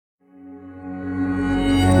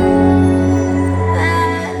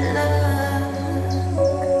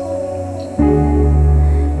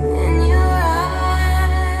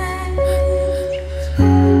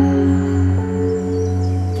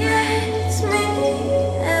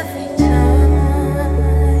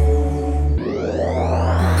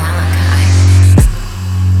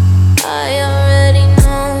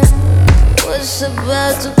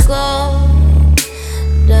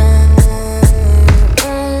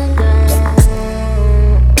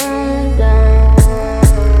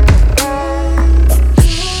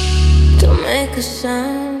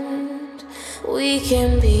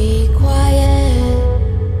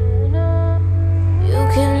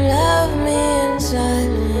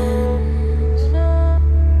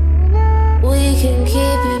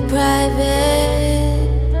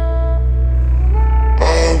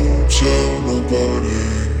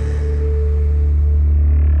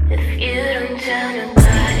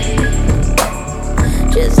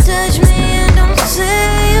Just touch me and don't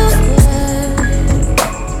say a word.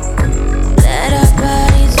 Let our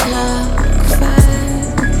bodies talk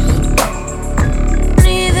first.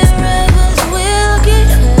 Neither of us will get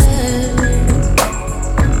hurt.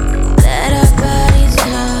 Let our bodies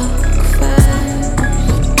talk first.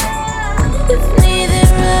 If neither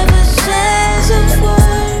of us says a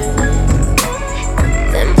word,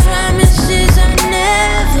 then promises are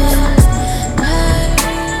never heard.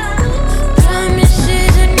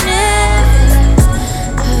 Promises are never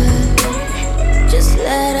heard. Just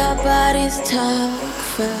let our bodies talk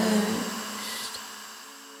first.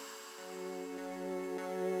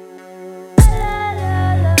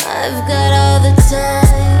 I've got all the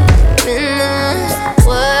time in the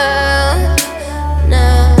world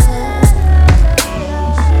now.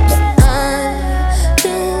 I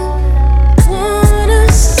don't wanna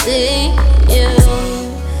see you.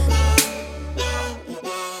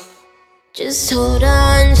 Just hold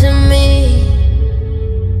on to me.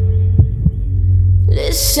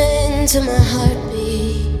 Listen to my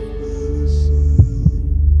heartbeat.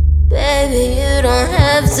 Baby, you don't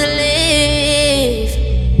have to leave.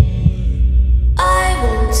 I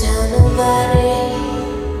won't tell nobody.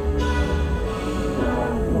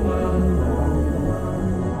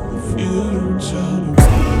 If you don't tell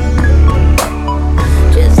nobody.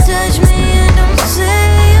 Just touch me and don't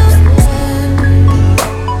say a word.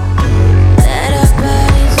 Let our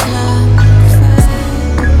bodies talk first.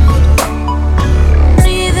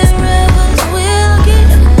 Neither of us will get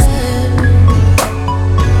hurt.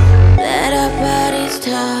 Let our bodies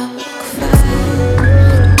talk first.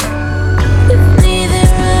 If neither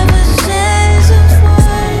of us says a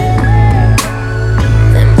word,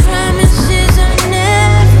 then promises are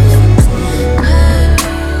never heard.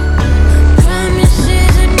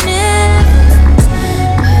 Promises are never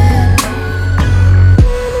heard.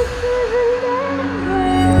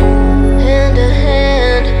 Hand to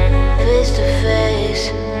hand, face to face,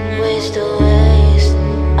 waist to waist,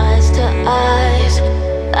 eyes to eyes,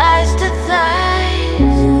 thighs to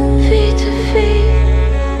thighs, feet to feet.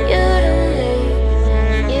 You to me,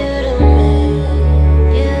 you to me,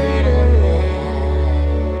 you to me.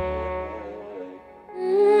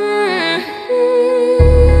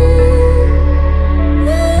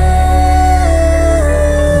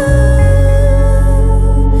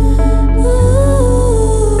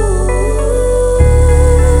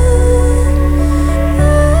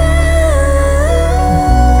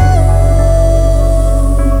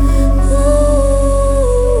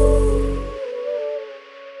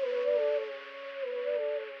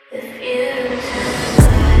 If you